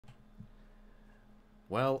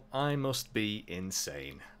Well, I must be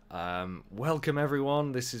insane. Welcome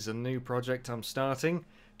everyone, this is a new project I'm starting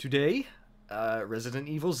today, Resident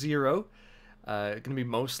Evil 0. Going to be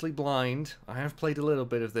mostly blind. I have played a little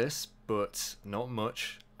bit of this, but not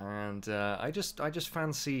much, and I just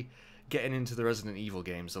fancy getting into the Resident Evil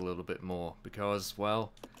games a little bit more, because,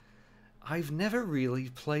 well, I've never really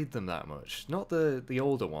played them that much. Not the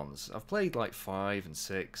older ones. I've played like 5 and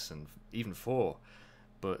 6 and even 4.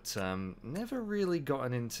 But never really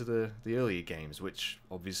gotten into the earlier games, which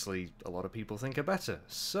obviously a lot of people think are better.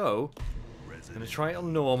 So, I'm going to try it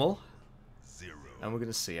on normal, and we're going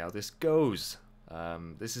to see how this goes.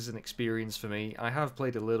 This is an experience for me. I have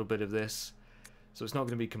played a little bit of this, so it's not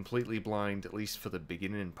going to be completely blind, at least for the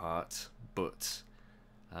beginning part. But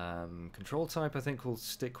control type, I think we'll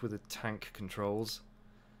stick with the tank controls,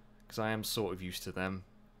 because I am sort of used to them.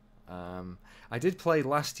 I did play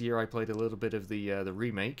last year. I played a little bit of the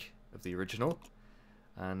remake of the original,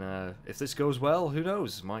 and if this goes well, who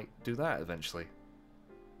knows? Might do that eventually.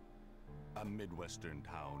 A midwestern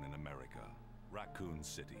town in America, Raccoon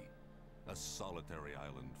City, a solitary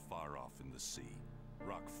island far off in the sea,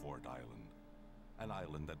 Rockfort Island, an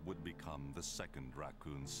island that would become the second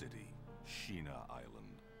Raccoon City, Sheena Island.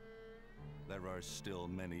 There are still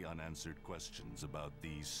many unanswered questions about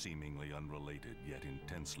these seemingly unrelated yet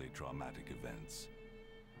intensely traumatic events.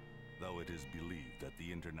 Though it is believed that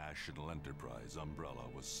the international enterprise umbrella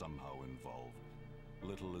was somehow involved,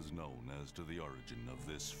 little is known as to the origin of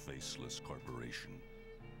this faceless corporation.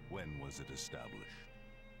 When was it established?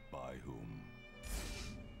 By whom?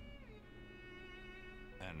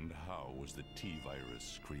 And how was the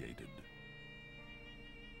T-virus created?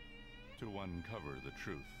 To uncover the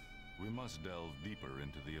truth, we must delve deeper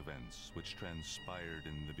into the events which transpired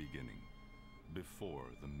in the beginning, before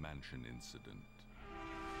the mansion incident.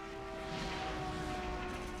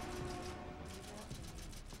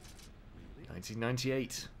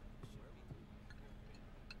 (1998).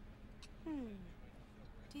 Do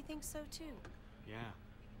you think so too? Yeah.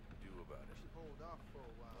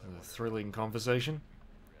 A thrilling conversation.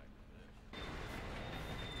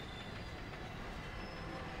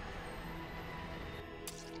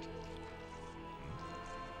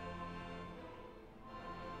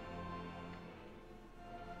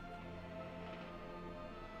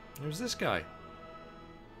 Who's this guy?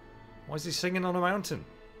 Why is he singing on a mountain?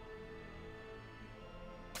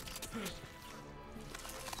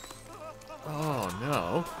 Oh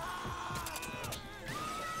no.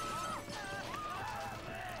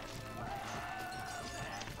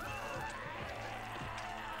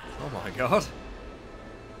 Oh my god.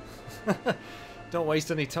 Don't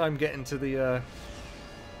waste any time getting to the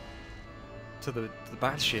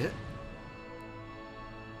bad shit.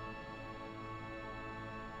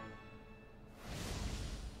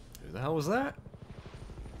 Who the hell was that?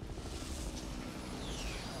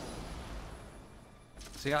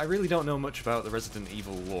 See, I really don't know much about the Resident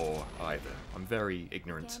Evil lore either. I'm very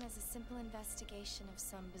ignorant. It began as a simple investigation of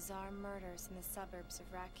some bizarre murders in the suburbs of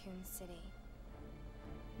Raccoon City.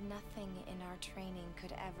 Nothing in our training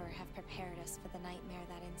could ever have prepared us for the nightmare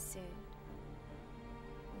that ensued.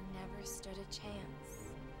 We never stood a chance.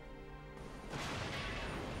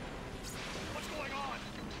 What's going on?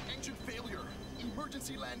 Engine failure.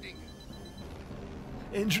 Emergency landing.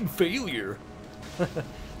 Engine failure?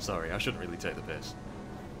 Sorry, I shouldn't really take the piss.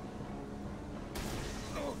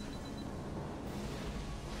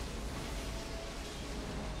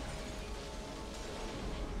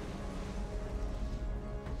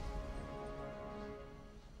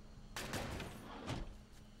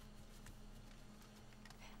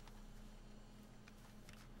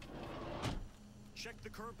 Check the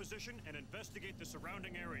current position and investigate the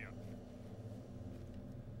surrounding area.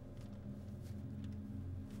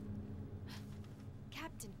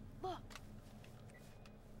 Captain, look!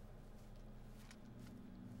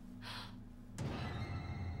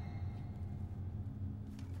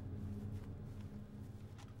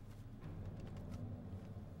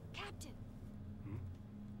 Captain!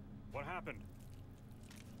 What happened?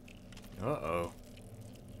 Uh-oh.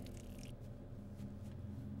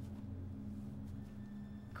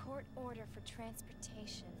 Court order for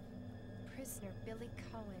transportation. Prisoner Billy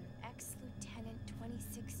Cohen, ex-lieutenant,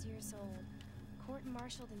 26 years old.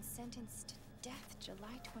 Court-martialed and sentenced to death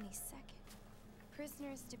July 22nd.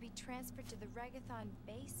 Prisoners to be transferred to the Regathon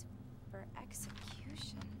base for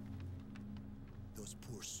execution. Those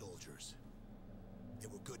poor soldiers. They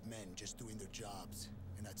were good men just doing their jobs,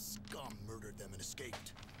 and that scum murdered them and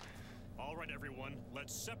escaped. All right, everyone,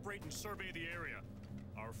 let's separate and survey the area.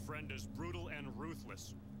 Our friend is brutal and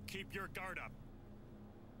ruthless. Keep your guard up.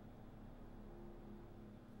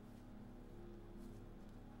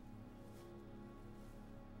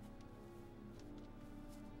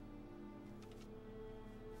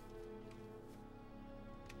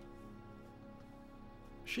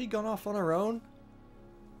 She gone off on her own?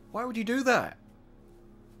 Why would you do that?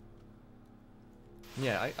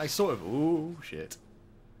 Yeah, I sort of... Ooh, shit.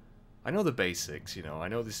 I know the basics, you know. I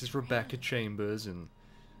know this is Rebecca Chambers and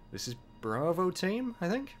this is Bravo Team, I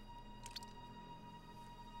think?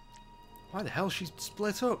 Why the hell she's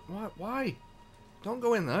split up? Why? Don't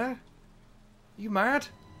go in there. You mad?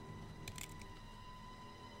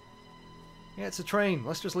 Yeah, it's a train.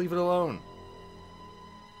 Let's just leave it alone.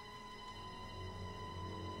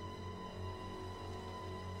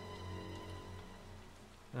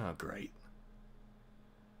 Oh, great.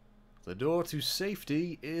 The door to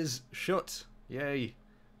safety is shut. Yay.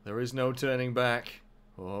 There is no turning back.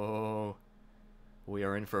 Oh. We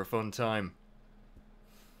are in for a fun time.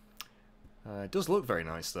 It does look very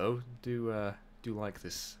nice, though. Do like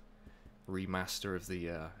this remaster of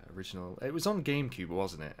the original. It was on GameCube,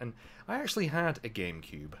 wasn't it? And I actually had a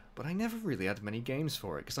GameCube, but I never really had many games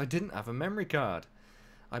for it because I didn't have a memory card.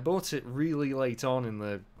 I bought it really late on in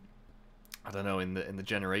the, I don't know, in the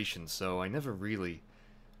generation, so I never really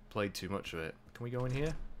played too much of it. Can we go in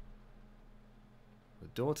here? The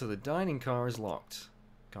door to the dining car is locked.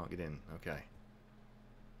 Can't get in. Okay.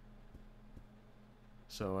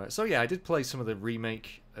 So yeah, I did play some of the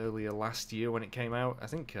remake earlier last year when it came out. I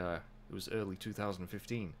think it was early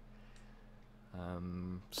 2015.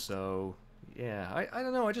 So yeah, I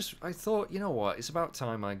don't know. I thought, you know what? It's about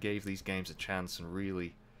time I gave these games a chance and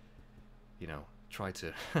really, you know, try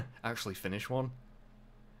to actually finish one.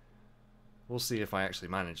 We'll see if I actually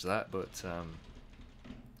manage that, but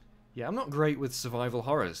yeah, I'm not great with survival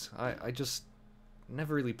horrors. I just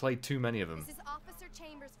never really played too many of them. This is Officer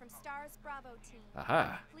Chambers from STARS Bravo Team.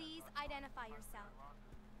 Aha. Please identify yourself.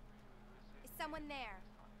 Is someone there?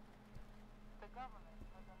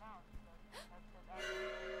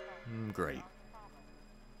 Great.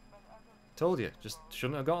 Told you, just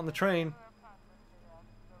shouldn't have got on the train.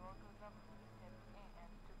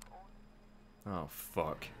 Oh,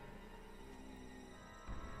 fuck.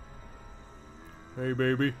 Hey,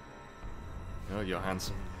 baby. Oh, you're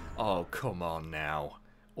handsome. Oh, come on now.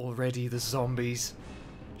 Already the zombies?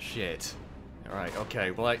 Shit. Alright,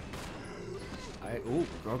 okay, well ooh,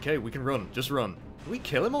 okay, we can run. Just run. Did we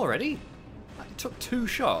kill him already? It took 2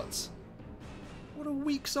 shots. What a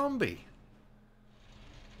weak zombie.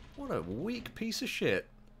 What a weak piece of shit.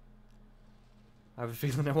 I have a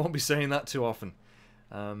feeling I won't be saying that too often.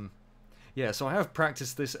 Yeah, so I have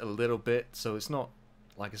practiced this a little bit, so it's not,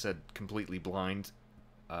 like I said, completely blind.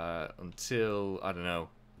 Until, I don't know,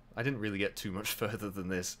 I didn't really get too much further than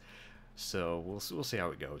this. So we'll see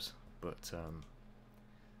how it goes. But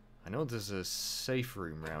I know there's a safe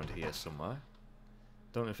room around here somewhere.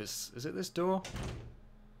 Don't know if is it this door?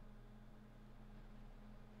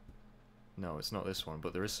 No, it's not this one,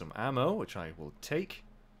 but there is some ammo, which I will take.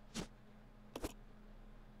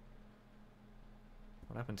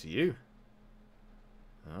 What happened to you?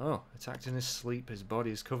 Oh, attacked in his sleep. His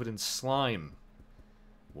body is covered in slime.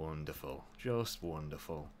 Wonderful. Just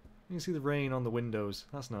wonderful. You can see the rain on the windows.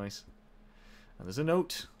 That's nice. And there's a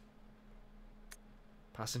note.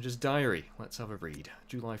 Passenger's diary. Let's have a read.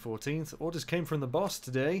 July 14th. Orders came from the boss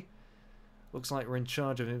today. Looks like we're in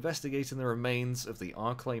charge of investigating the remains of the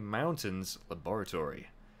Arclay Mountains laboratory.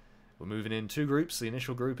 We're moving in 2 groups. The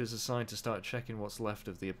initial group is assigned to start checking what's left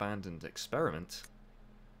of the abandoned experiment.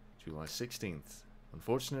 July 16th.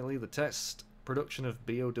 Unfortunately, the test production of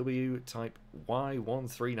BOW type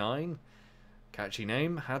Y139, catchy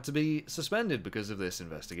name, had to be suspended because of this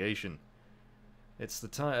investigation. It's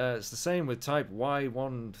the same with type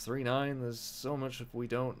Y139. There's so much we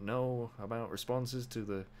don't know about responses to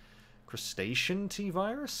the crustacean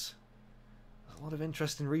T-virus. There's a lot of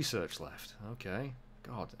interesting research left. Okay.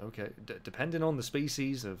 God, okay. Depending on the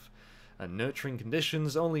species and nurturing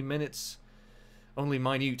conditions, only minute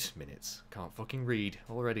minutes, can't fucking read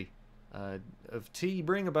already, of T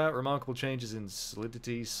bring about remarkable changes in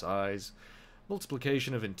solidity, size,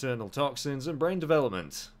 multiplication of internal toxins, and brain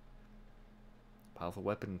development. Powerful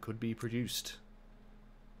weapon could be produced.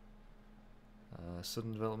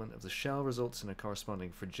 Sudden development of the shell results in a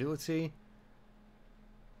corresponding fragility.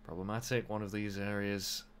 Problematic. One of these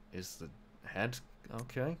areas is the head.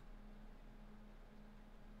 Okay.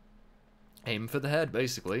 Aim for the head,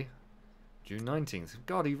 basically. June 19th.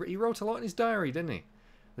 God, he wrote a lot in his diary, didn't he?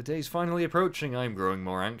 The day's finally approaching. I'm growing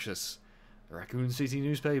more anxious. The Raccoon City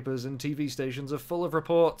newspapers and TV stations are full of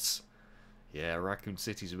reports. Yeah, Raccoon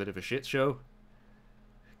City's a bit of a shit show.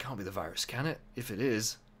 It can't be the virus, can it? If it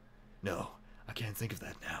is. No, I can't think of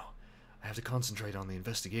that now. I have to concentrate on the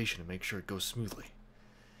investigation and make sure it goes smoothly.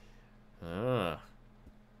 Ah.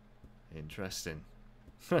 Interesting.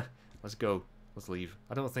 Let's go. Let's leave.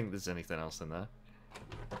 I don't think there's anything else in there.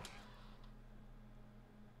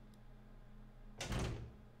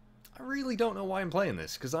 I really don't know why I'm playing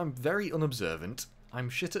this, because I'm very unobservant, I'm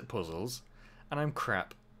shit at puzzles, and I'm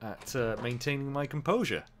crap at maintaining my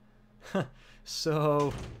composure.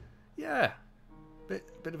 So, yeah, bit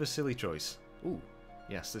of a silly choice. Ooh,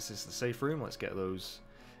 yes, this is the safe room. Let's get those.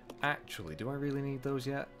 Actually, do I really need those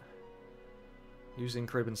yet? Using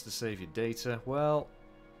Cribbins to save your data. Well,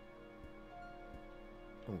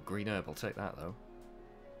 oh, green herb. I'll take that though.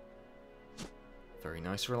 Very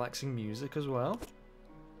nice, relaxing music as well.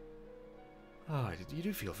 Ah, oh, you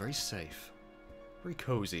do feel very safe, very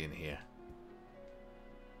cozy in here.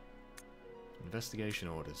 Investigation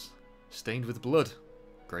orders. Stained with blood.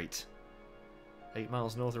 Great. 8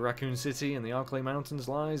 miles north of Raccoon City in the Arklay Mountains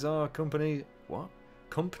lies our company... What?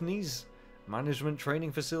 Company's management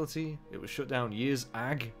training facility? It was shut down years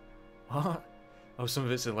ag? What? Oh, some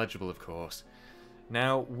of it's illegible, of course.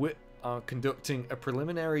 Now, we are conducting a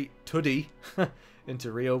preliminary tuddy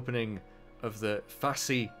into reopening of the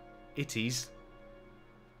Fassi Itties.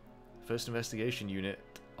 First investigation unit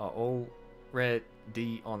are all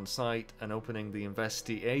ready on site and opening the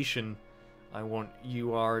investigation. I want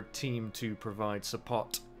UR team to provide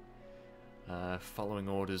support. Following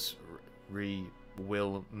orders,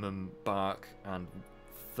 Wilmum Bark and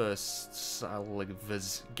First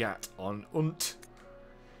Salivers Gat on Unt.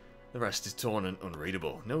 The rest is torn and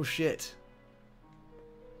unreadable. No shit.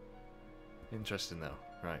 Interesting though.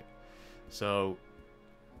 Right. So,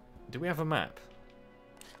 do we have a map?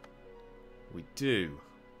 We do.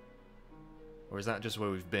 Or is that just where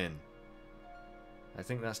we've been? I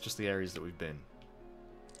think that's just the areas that we've been.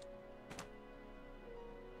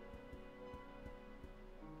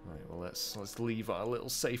 Right, well let's leave our little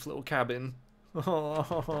safe little cabin.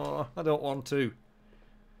 Oh, I don't want to.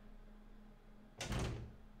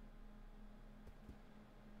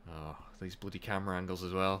 Oh, these bloody camera angles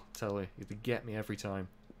as well. Tell you, they get me every time.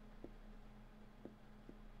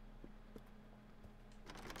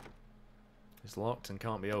 It's locked and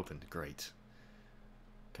can't be opened. Great.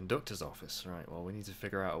 Conductor's office. Right, well, we need to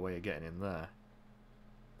figure out a way of getting in there.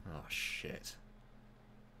 Oh, shit.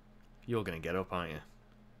 You're going to get up, aren't you?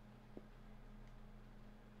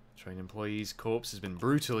 Train employee's corpse has been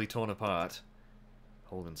brutally torn apart.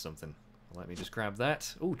 Holding something. Let me just grab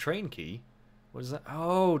that. Oh, train key. What is that?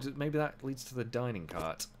 Oh, maybe that leads to the dining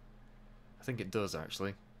cart. I think it does,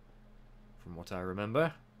 actually. From what I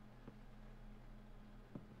remember.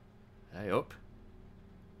 Hey, up.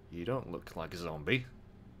 You don't look like a zombie.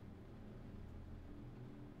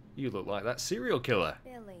 You look like that serial killer.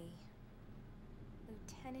 Billy.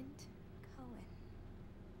 Lieutenant Cohen.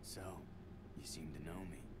 So, you seem to know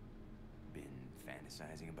me. Been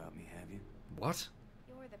fantasizing about me, have you? What?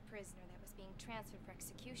 You're the prisoner that was being transferred for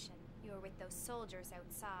execution. You were with those soldiers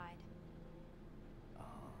outside. Oh,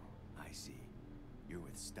 I see. You're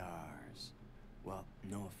with stars. Well,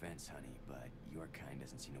 no offense, honey, but your kind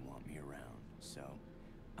doesn't seem to want me around, so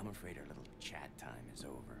I'm afraid our little chat time is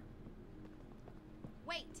over.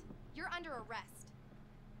 Wait! You're under arrest.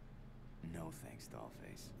 No thanks,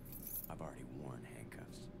 Dollface. I've already worn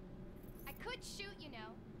handcuffs. I could shoot, you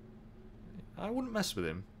know. I wouldn't mess with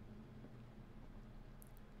him.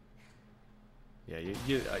 Yeah,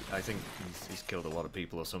 I think he's killed a lot of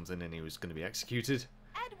people or something and he was going to be executed.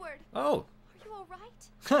 Edward! Oh! Are you alright?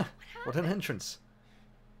 Huh! What an entrance.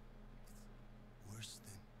 It's worse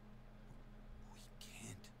than... We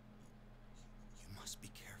can't... You must be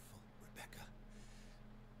careful, Rebecca.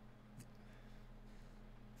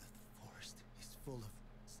 The forest is full of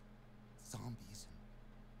zombies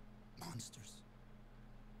and monsters.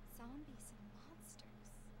 Zombies and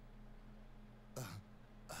monsters.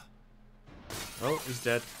 Oh, he's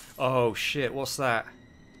dead. Oh shit, what's that?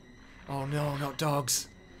 Oh no, not dogs.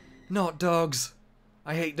 Not dogs.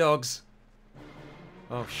 I hate dogs.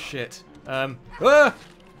 Oh shit. Ah!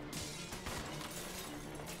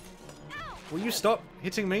 Will you stop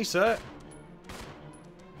hitting me, sir?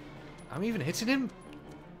 I'm even hitting him?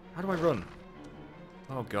 How do I run?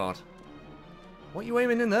 Oh god. What are you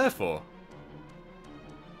aiming in there for?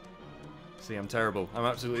 See, I'm terrible. I'm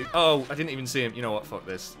absolutely... Oh, I didn't even see him. You know what? Fuck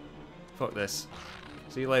this. Fuck this.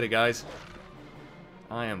 See you later, guys.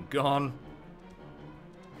 I am gone.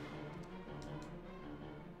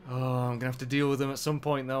 Oh, I'm gonna have to deal with them at some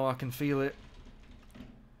point, though. I can feel it.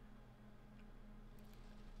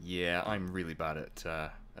 Yeah, I'm really bad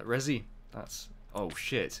at Resi. That's... Oh,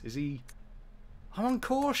 shit. Is he... I'm on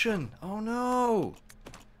caution! Oh, no!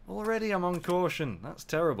 Already I'm on caution. That's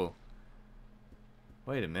terrible.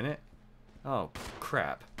 Wait a minute. Oh,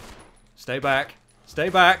 crap. Stay back. Stay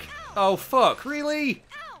back! Oh, fuck! Really?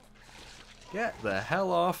 Get the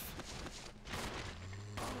hell off.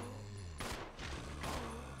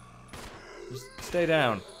 Just stay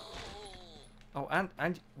down. Oh,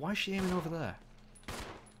 and why is she aiming over there?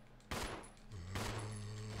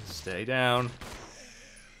 Stay down.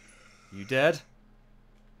 You dead?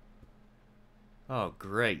 Oh,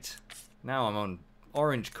 great. Now I'm on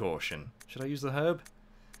orange caution. Should I use the herb?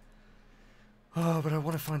 Oh, but I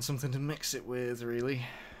want to find something to mix it with, really.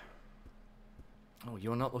 Oh,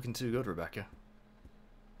 you're not looking too good, Rebecca.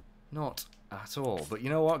 Not at all. But you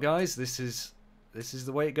know what, guys? This is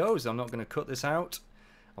the way it goes. I'm not going to cut this out.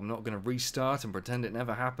 I'm not going to restart and pretend it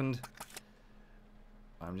never happened.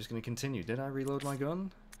 I'm just going to continue. Did I reload my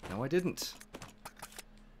gun? No, I didn't.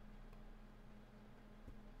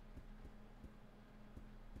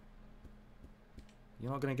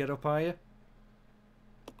 You're not going to get up, are you?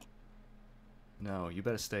 No, you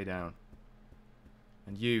better stay down.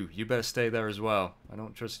 And you better stay there as well. I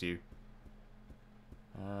don't trust you.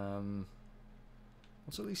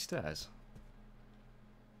 What's up these stairs?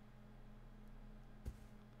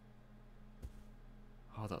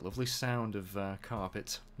 Oh, that lovely sound of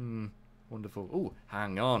carpet. Wonderful. Ooh,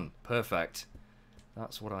 hang on. Perfect.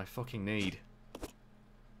 That's what I fucking need.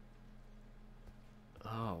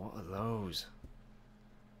 Oh, what are those?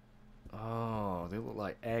 Oh, they look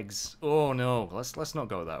like eggs. Oh no, let's not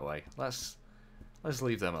go that way. Let's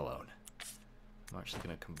leave them alone. I'm actually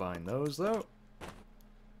gonna combine those though.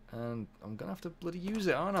 And I'm gonna have to bloody use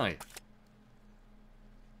it, aren't I?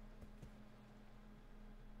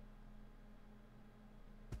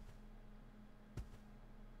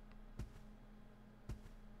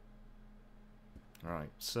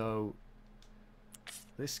 Alright, so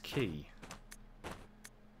this key.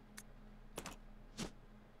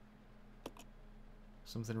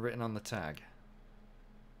 Something written on the tag.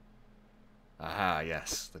 Aha,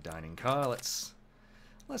 yes, the dining car. Let's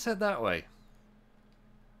head that way.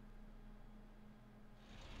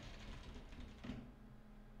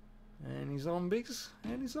 Any zombies?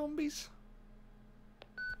 Any zombies?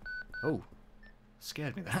 Oh,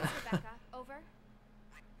 scared me that. Rebecca, over.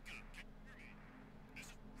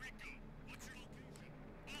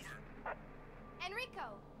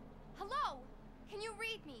 Enrico! Hello! Can you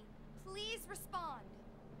read me? Please respond.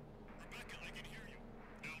 Rebecca, I can hear you.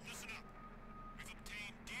 Now listen up. We've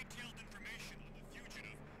obtained detailed information on the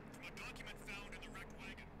fugitive from a document found in the wrecked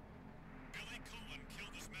wagon. Billy Cohen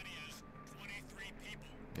killed as many as 23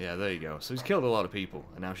 people. Yeah, there you go. So he's killed a lot of people,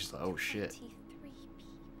 and now she's like, oh shit. 23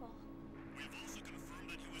 people. We have also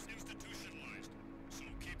confirmed that he was institutionalized, so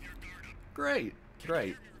keep your guard up. Great,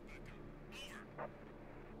 great. Hear me, Rebecca. Over.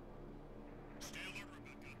 Stay alert,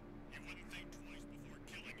 Rebecca. He wouldn't think twice before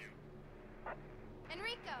killing you.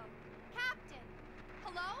 Enrico! Captain!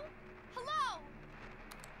 Hello? Hello?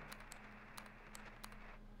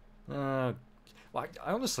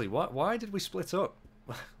 Honestly, why did we split up?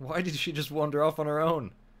 Why did she just wander off on her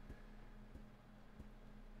own?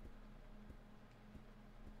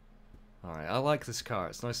 Alright, I like this car.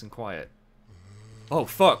 It's nice and quiet. Oh,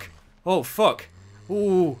 fuck! Oh, fuck!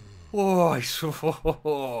 Ooh!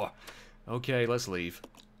 Oh, okay, let's leave.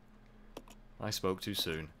 I spoke too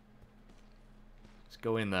soon. Let's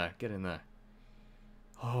go in there. Get in there.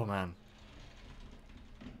 Oh, man.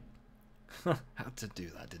 Had to do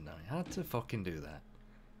that, didn't I? Had to fucking do that.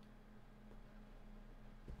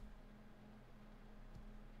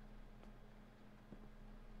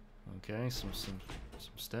 Okay, some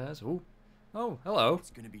stairs. Ooh. Oh, hello. It's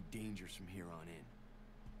gonna be dangerous from here on in.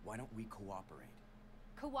 Why don't we cooperate?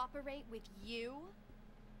 Cooperate with you?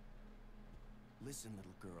 Listen,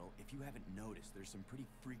 little girl, if you haven't noticed, there's some pretty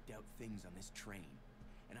freaked out things on this train.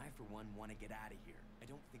 And I, for one, want to get out of here. I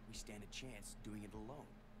don't think we stand a chance doing it alone.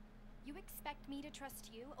 You expect me to trust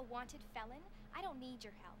you, a wanted felon? I don't need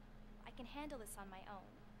your help. I can handle this on my own.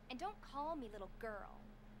 And don't call me little girl.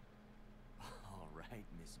 All right,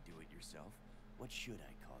 Miss Do-It-Yourself. What should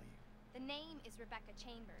I call you? The name is Rebecca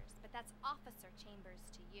Chambers, but that's Officer Chambers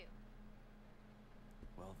to you.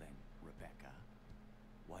 Well then, Rebecca,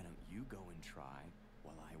 why don't you go and try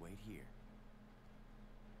while I wait here?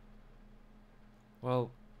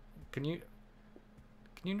 Well, can you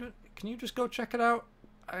just go check it out?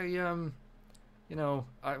 You know,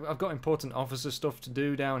 I've got important officer stuff to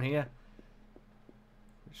do down here,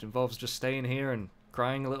 which involves just staying here and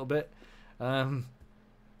crying a little bit. Oh,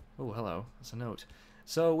 hello. That's a note.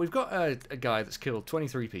 So we've got a guy that's killed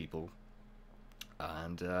 23 people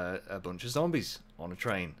and a bunch of zombies on a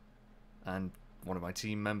train, and one of my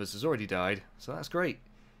team members has already died, so that's great.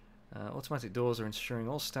 Automatic doors are ensuring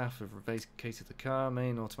all staff have vacated the car.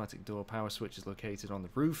 Main automatic door power switch is located on the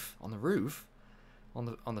roof. On the roof, on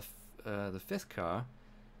the fifth car.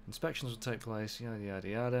 Inspections will take place. Yada yada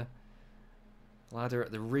yada. Ladder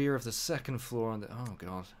at the rear of the second floor. On the oh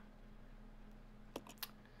god.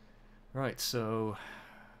 Right, so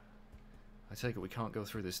I take it we can't go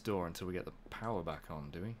through this door until we get the power back on,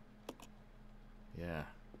 do we? Yeah.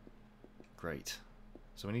 Great.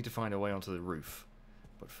 So we need to find a way onto the roof.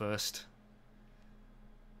 But first,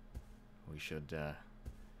 we should have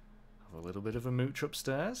a little bit of a mooch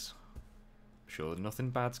upstairs. I'm sure nothing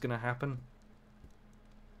bad's gonna happen.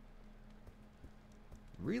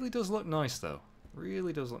 Really does look nice though.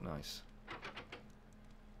 Really does look nice.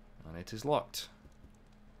 And it is locked.